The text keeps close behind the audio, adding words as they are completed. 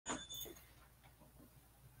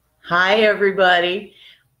Hi, everybody.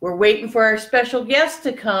 We're waiting for our special guest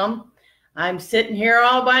to come. I'm sitting here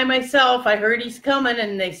all by myself. I heard he's coming,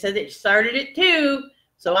 and they said it started at 2.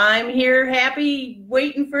 So I'm here happy,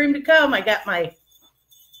 waiting for him to come. I got my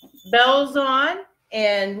bells on,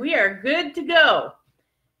 and we are good to go.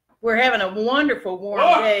 We're having a wonderful warm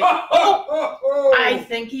day. Oh, I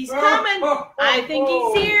think he's coming. I think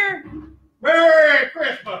he's here. Merry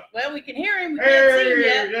Christmas. Well, we can hear him. We can't see him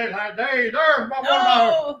yet. There's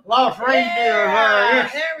my lost reindeer. Yeah,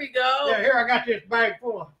 there we go. Yeah, here I got this bag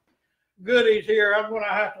full of goodies here. I'm going to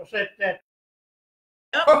have to set that.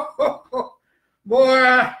 Oh. Boy,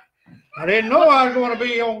 I didn't know I was going to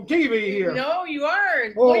be on TV here. No, you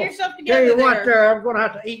are. Pull yourself Tell together you what, there. I'm going to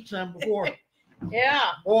have to eat some before.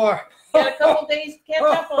 Yeah. Boy. Got a couple days to catch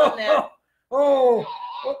up on that.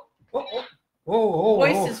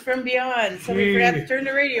 Voices from beyond. Somebody forgot to turn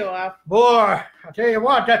the radio off. Boy, I tell you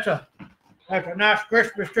what, that's a nice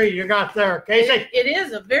Christmas tree you got there, Casey. It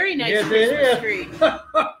is a very nice Yes, Christmas tree.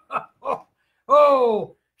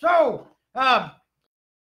 So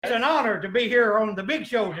it's an honor to be here on the big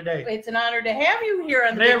show today. It's an honor to have you here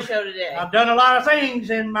on the big show today. I've done a lot of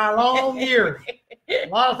things in my long years. A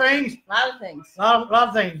lot of things. A lot of things. A lot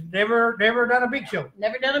of things. Never done a big show.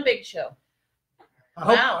 Never done a big show.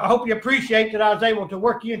 I hope you appreciate that I was able to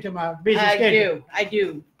work you into my busy schedule. I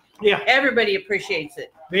do. Yeah. Everybody appreciates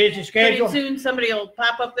it. Busy schedule. Pretty soon somebody will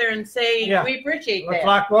pop up there and say, yeah. We appreciate that. Looks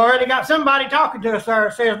like we already got somebody talking to us there.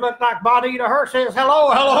 Says, look like Bonita Her says, hello.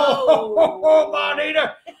 Oh,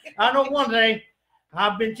 Bonita. I know one thing.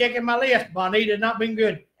 I've been checking my list. Bonita's not been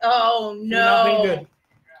good. Oh, no. She's not been good.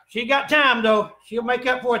 She got time, though. She'll make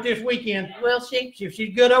up for it this weekend. Will she? If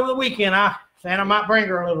she's good over the weekend, Santa might bring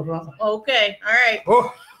her a little something. Okay. All right.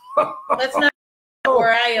 Oh. Let's not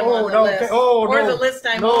where I am on the list. Or the list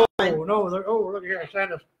I'm on. No. Look here.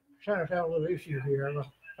 Santa's having a little issue here.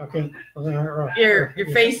 I can't.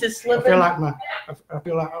 Your face is slipping. I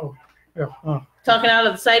feel like talking out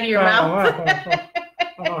of the side of your mouth.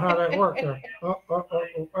 I don't know how that works there.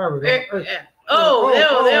 There we go.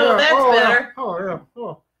 That's better.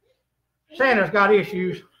 Oh. Santa's got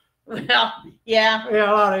issues. Well, yeah.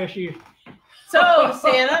 Yeah, a lot of issues. So,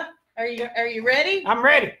 Santa, are you ready? I'm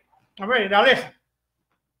ready. Now listen.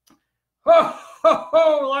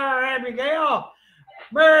 Oh, there, Abigail.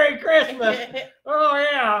 Merry Christmas. Oh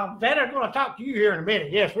yeah, Santa's going to talk to you here in a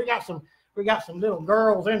minute. Yes, we got some little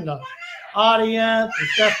girls in the audience and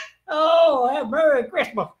stuff. Oh, Merry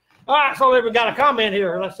Christmas. All right, so we got a comment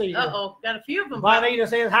here. Let's see. Uh-oh, got a few of them. Bonita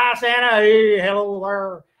says, hi, Santa. Hey,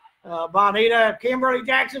 hello there. Bonita. Kimberly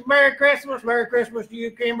Jackson, Merry Christmas. Merry Christmas to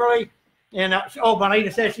you, Kimberly. And, Bonita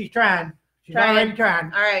says she's trying. She's already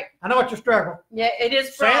trying. All right. I know it's a struggle. Yeah, it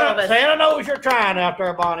is for all of us. Santa knows you're trying out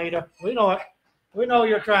there, Bonita. We know it. We know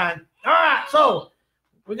you're trying. All right, so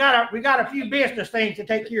we got a few business things to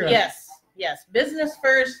take care of. Yes. Business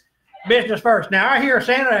first. Business first. Now, I hear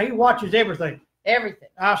Santa, he watches everything. Everything.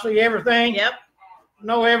 I see everything. Yep.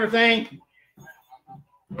 Know everything.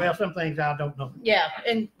 Well, some things I don't know. Yeah,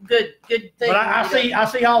 and good things. But I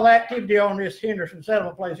see all the activity on this Henderson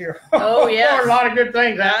settlement place here. Oh, yeah. There's a lot of good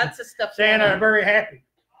things. Lots of stuff. Santa is very happy.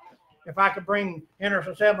 If I could bring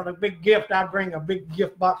Henderson settlement a big gift, I'd bring a big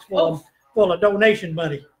gift box full of donation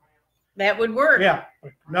money. That would work. Yeah.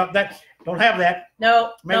 No, don't have that.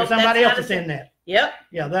 No. Maybe somebody else is in that. Yep.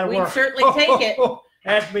 Yeah, that'll work. We'd certainly take it.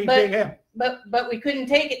 That'd be big help. But we couldn't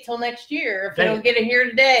take it till next year if they don't get it here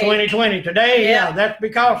today. 2020 today, yeah. That's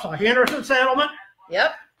because of Henderson settlement.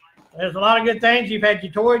 Yep. There's a lot of good things. You've had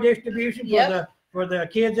your toy distribution for the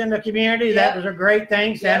kids in the community. Yep. That was a great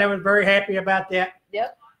thing. Santa was very happy about that.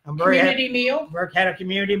 Yep. I'm very community meal. Had a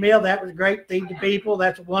community meal. That was great. Feed the people.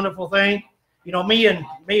 That's a wonderful thing. You know, me and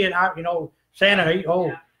I, Santa. I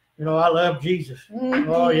love Jesus. Mm-hmm.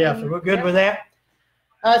 Oh yeah, so we're good with that.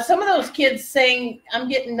 Some of those kids saying, "I'm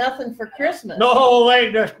getting nothing for Christmas." No,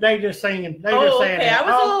 they just singing. They just saying okay. that. I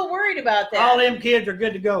was a little worried about that. All them kids are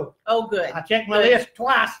good to go. Oh, good. I checked my list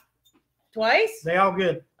twice. Twice? They all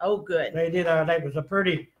good. Oh, good. They did. That was a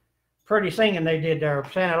pretty singing they did there.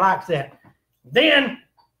 Santa likes that. Then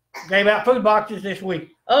gave out food boxes this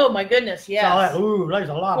week. Oh my goodness! Yes. Ooh, there's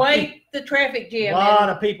a lot. Quite the traffic jam. A lot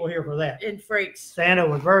of people here for that. In Frakes. Santa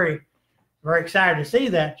was very, very excited to see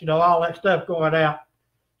that. All that stuff going out.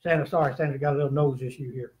 Santa's got a little nose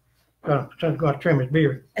issue here. Santa's got to trim his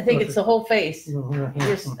beard. I think it's the whole face.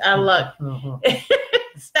 Just out of luck.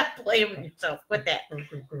 Stop playing with yourself. Quit that.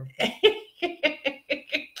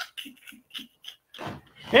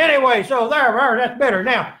 Anyway, so there, that's better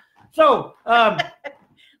now. So, a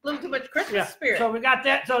little too much Christmas spirit. So we got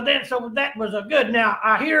that. So that was a good. Now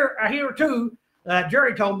I hear too.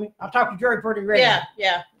 Jerry told me. I talked to Jerry pretty regularly.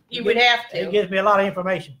 Yeah. You would have to. He gives me a lot of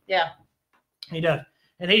information. Yeah. He does.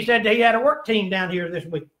 And he said that he had a work team down here this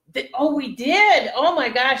week. Oh, we did. Oh my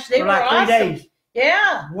gosh, they for were like 3 awesome. days.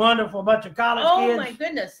 Yeah. Wonderful bunch of college Oh kids. my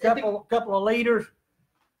goodness. Couple of leaders.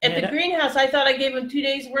 At the greenhouse, I thought I gave them 2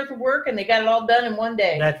 days worth of work, and they got it all done in 1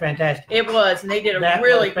 day. That's fantastic. It was, and they did a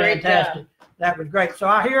really great job. That was great. So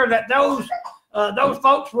I hear that those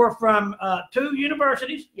folks were from 2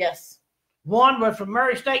 universities. Yes. One was from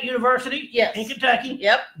Murray State University in Kentucky.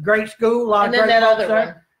 Yep. Great school, a lot and of then great that folks other there.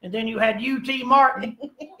 one. And then you had UT Martin.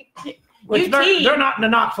 Which UT. they're not in the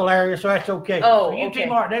Knoxville area, so that's okay. Oh, so UT okay.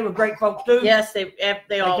 Martin, they were great folks too. Yes, they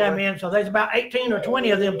all come were. in. So there's about 18 or 20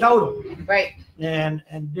 of them total. Right. And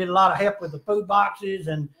did a lot of help with the food boxes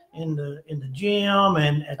and in the gym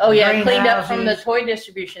and at Oh the yeah, cleaned up greenhouses, from the toy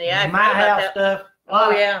distribution. Yeah, I my forgot about house that. stuff.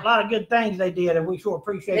 A lot of good things they did, and we sure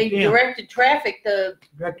appreciate They them. directed traffic the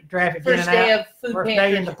Directed traffic first in and day out. of food First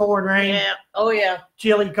pantry. day in the pouring rain. Yeah. Oh yeah.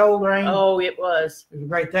 Chilly, cold rain. Oh, it was. It was a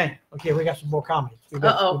great thing. Okay, we got some more comments. We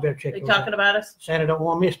Uh-oh. better check They those talking out. about us? Santa don't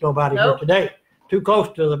want to miss nobody Nope. here today. Too close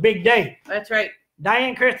to the big day. That's right.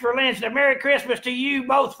 Diane Christopher Lynn said, Merry Christmas to you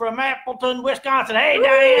both from Appleton, Wisconsin. Hey, Woo,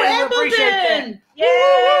 Diane, we appreciate that. Appleton!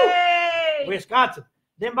 Yay! Wisconsin.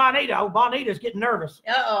 Then Bonita. Oh, Bonita's getting nervous.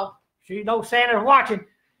 Uh-oh. She knows Santa's watching.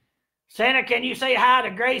 Santa, can you say hi to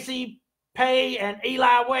Gracie, Pay, and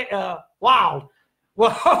Eli Wild?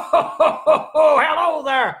 Well, hello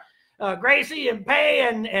there, Gracie and Pay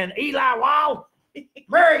and Eli Wild.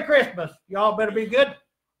 Merry Christmas. Y'all better be good.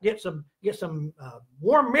 Get some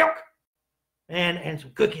warm milk and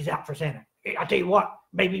some cookies out for Santa. I tell you what,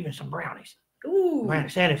 maybe even some brownies. Ooh. Man,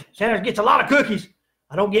 Santa gets a lot of cookies.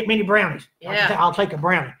 I don't get many brownies. Yeah. I'll take a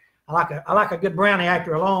brownie. I like a good brownie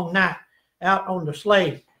after a long night out on the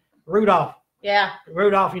sleigh. Rudolph,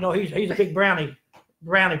 you know, he's a big brownie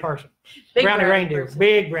person. Big brownie reindeer, person.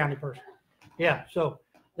 big brownie person. Yeah, so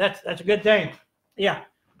that's a good thing. Yeah.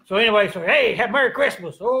 So anyway, hey, have Merry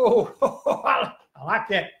Christmas. Oh, I like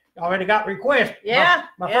that. Already got requests. Yeah.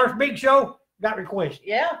 My first big show got requests.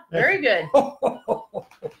 Yeah, very good.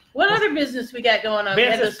 What other business we got going on? We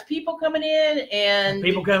had those people coming in, and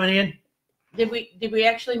people coming in. Did we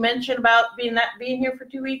actually mention about being here for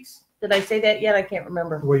 2 weeks? Did I say that yet? I can't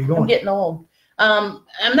remember. Where are you going? I'm getting old. I'm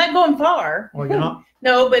not going far. Oh, you're not?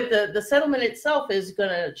 No, but the settlement itself is going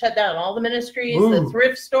to shut down all the ministries. Ooh. The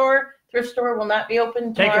thrift store will not be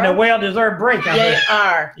open tomorrow. Taking a well-deserved break. They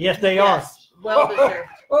are. Yes, they are. Well deserved.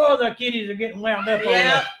 Oh, the kitties are getting wound up.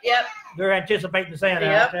 Yep. They're anticipating Santa.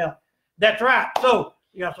 Yep. I'll tell. That's right. So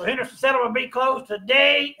Henderson Settlement will be closed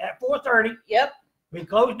today at 4:30. Yep. We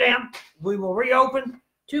closed down. We will reopen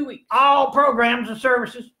 2 weeks. all programs and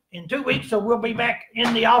services in 2 weeks. So we'll be back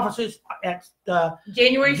in the offices at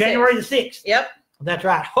January the 6th. Yep. That's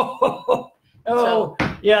right.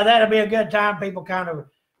 Yeah, that'll be a good time. People kind of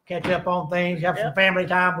catch up on things, have some family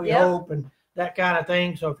time, we hope, and that kind of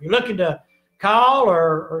thing. So if you're looking to call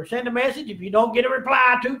or send a message, if you don't get a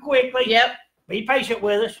reply too quickly, be patient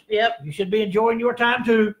with us. Yep. You should be enjoying your time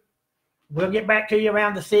too. We'll get back to you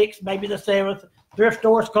around the 6th, maybe the 7th. Thrift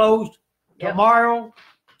store's closed tomorrow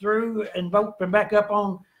through and back up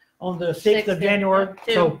on the 6th of January.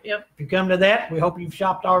 So if you come to that, we hope you've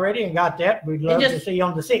shopped already and got that. We'd love to see you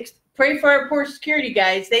on the 6th. Pray for our poor security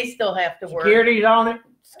guys. They still have to work. Security's on it.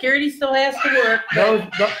 Security still has to work.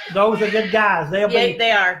 Those are good guys. They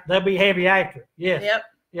are. They'll be heavy after. Yes. Yep.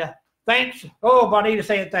 Yeah. Thanks. Oh, Bonita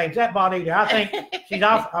saying thanks. That Bonita. I think she's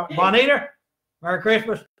off. Bonita, Merry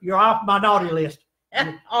Christmas. You're off my naughty list. You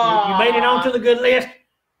made it onto the good list.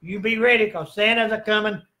 You be ready because Santa's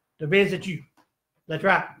coming to visit you. That's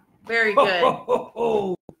right. Very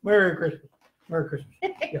good. Merry Christmas. Merry Christmas.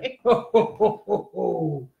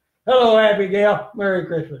 Hello, Abigail. Merry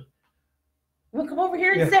Christmas. We'll come over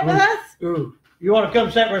here and sit with us? Ooh. You want to come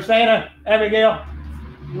sit with Santa, Abigail?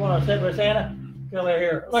 You want to sit with Santa? Come over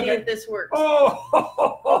here. See if this works.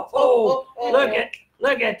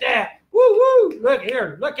 Look at that. Woo woo. Look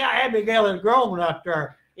here. Look how Abigail is grown up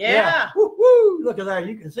there. Yeah. Woo woo. Look at that.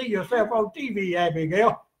 You can see yourself on TV,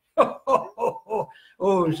 Abigail.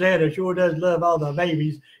 Oh, Santa sure does love all the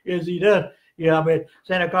babies. Yes, he does. Yeah, I bet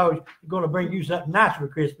Santa Claus is going to bring you something nice for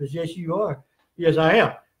Christmas. Yes, you are. Yes, I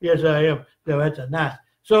am. Yes, I am. So that's a nice.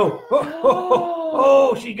 So,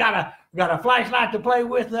 she got a flashlight to play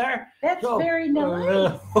with there. That's very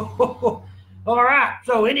nice. All right.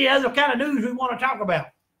 So, any other kind of news we want to talk about?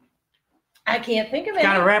 I can't think of it.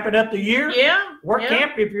 Kind of wrapping up the year. Yeah. Work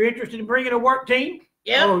camp. If you're interested in bringing a work team.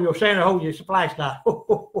 Yeah. Oh, your Santa hold you a flashlight.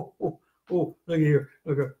 Oh, look at here.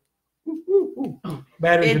 Look at.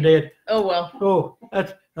 Batteries are dead. Oh well. Oh, I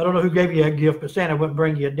don't know who gave you that gift, but Santa wouldn't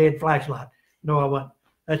bring you a dead flashlight. No, I wouldn't.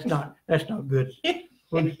 That's not good.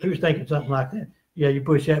 Who's thinking something like that? Yeah, you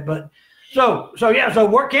push that button. So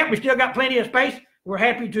work camp, we still got plenty of space. We're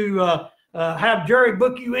happy to have Jerry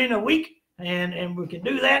book you in a week, and we can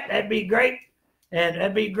do that. That'd be great. And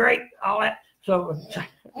that'd be great, all that. So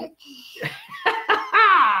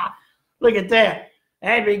look at that.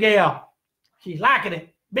 Abigail, she's liking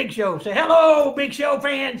it. Big Show. Say hello, Big Show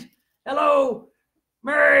fans. Hello.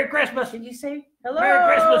 Merry Christmas. Did you say hello?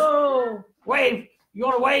 Merry Christmas. Wave. You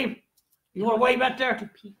want to wave? You want to wave out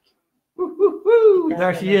there? Woo, woo, woo.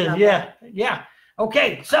 There she is. Yeah.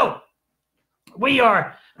 Okay, so we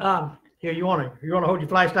are here. You want to hold your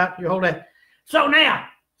flashlight? You hold that. So now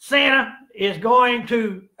Santa is going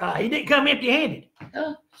to. He didn't come empty-handed.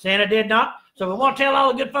 Santa did not. So we want to tell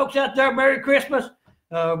all the good folks out there, Merry Christmas.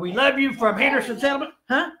 We love you from Henderson Settlement.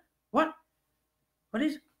 Huh? What? What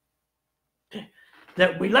is it?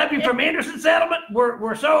 That we love you from Henderson Settlement.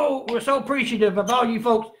 We're so appreciative of all you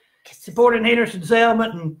folks supporting Henderson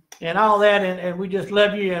Settlement and all that, and we just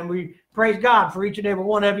love you, and we praise God for each and every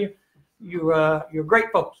one of you. You're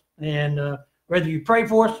great folks, and whether you pray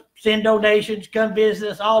for us, send donations, come visit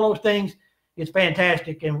us, all those things, it's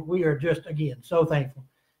fantastic, and we are just again so thankful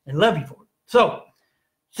and love you for it. So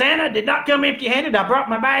Santa did not come empty-handed. I brought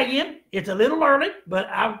my bag in. It's a little early, but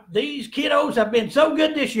these kiddos have been so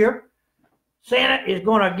good this year. Santa is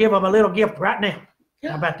going to give them a little gift right now.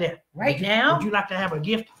 How about that? Now? Would you like to have a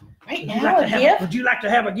gift? Right now, a gift? Would you like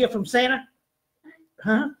to have a gift from Santa?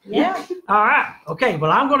 Huh? Yeah. All right. Okay.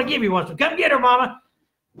 Well, I'm going to give you one. So come get her, Mama.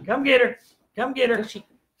 Come get her. Come get her.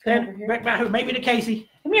 Maybe to Casey.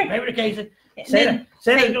 Come here. Maybe to Casey. Santa's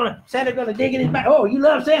gonna dig in his bag. Oh, you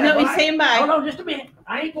love Santa? No, he's saying bye. Hold on just a minute.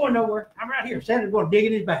 I ain't going nowhere. I'm right here. Santa's gonna dig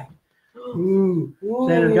in his bag. Ooh,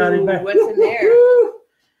 Santa's got his bag. What's in there?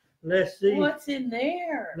 Let's see. What's in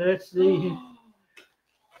there? Let's see.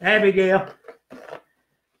 Abigail.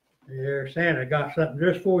 There, Santa got something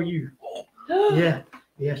just for you. Yeah.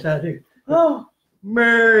 Yes, I do. Oh.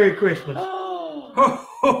 Merry Christmas. Oh.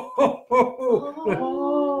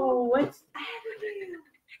 Oh, what's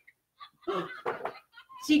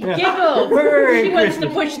she giggled. Merry she Christmas. wants to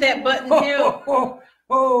push that button too.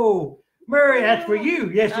 Oh, Murray, that's for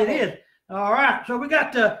you. Yes, it is. All right. So we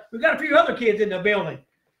got a few other kids in the building.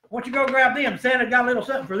 Why don't you go grab them? Santa got a little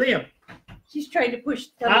something for them. She's trying to push.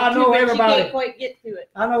 I know everybody. She can't quite get to it.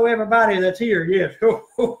 I know everybody that's here. Yes.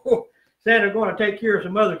 Santa's going to take care of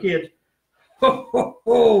some other kids.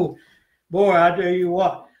 Boy, I tell you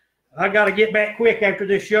what, I got to get back quick after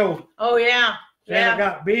this show. Oh yeah. Santa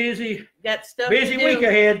got busy. Got stuff. Busy week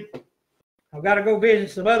ahead. I've got to go visit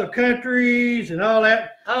some other countries and all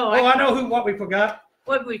that. Oh, I know what we forgot.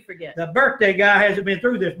 What did we forget? The birthday guy hasn't been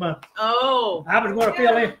through this month. Oh. I was going to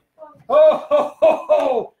fill in.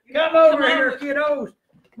 Oh, come over here, kiddos.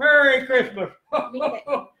 Merry Christmas.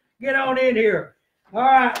 Get on in here. All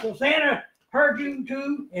right. So Santa heard you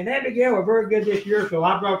too, and Abigail were very good this year, so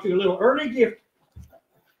I brought you a little early gift.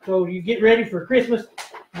 So you get ready for Christmas.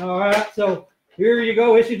 All right. So here you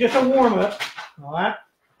go. This is just a warm-up. All right.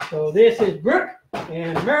 So this is Brooke,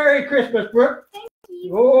 and Merry Christmas, Brooke. Thank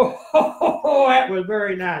you. Oh, that was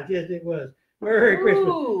very nice. Yes, it was. Merry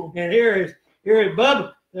Christmas. And here is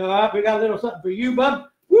Bub. All right, we got a little something for you, Bub.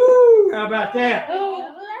 Woo! How about that?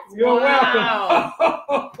 Oh, you're welcome.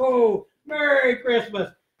 Oh, Merry Christmas.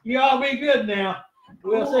 You all be good now.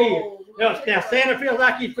 We'll see you. Now Santa feels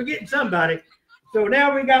like he's forgetting somebody. So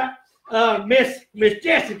now we got Miss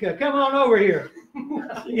Jessica. Come on over here.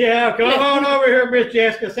 Yeah, come on over here, Miss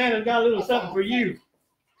Jessica. Santa's got a little something for you.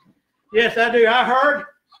 Yes, I do. I heard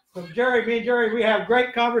from Jerry. Me and Jerry, we have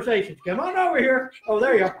great conversations. Come on over here. Oh,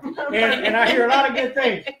 there you are. And I hear a lot of good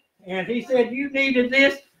things. And he said you needed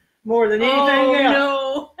this more than anything else.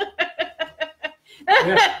 No.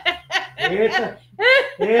 Yeah.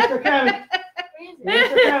 It's a coming.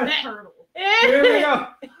 It's a coming. Here we go.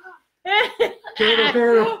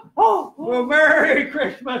 Turtle. Oh, well, Merry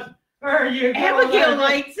Christmas. There you go. Abigail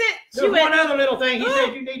likes it. There's one other little thing he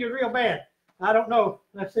said you needed real bad. I don't know.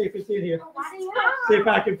 Let's see if it's in here. See if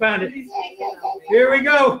I can find it. Here we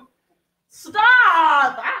go.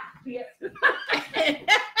 Stop.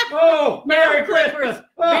 Oh, Merry Christmas.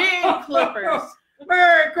 Big clippers.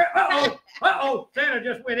 Merry Christmas. Uh-oh. Santa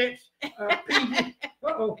just went it.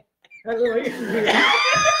 Uh-oh. Had a little issue here.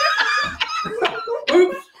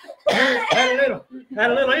 Oops.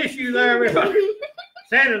 Had a little issue there, everybody.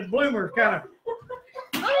 Santa's bloomers kind of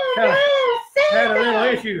had a little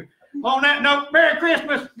issue. On that note, Merry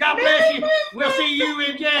Christmas. God bless you. We'll see you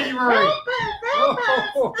in January.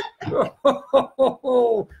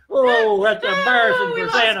 Oh, that's embarrassing for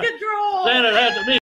Santa. Santa had to be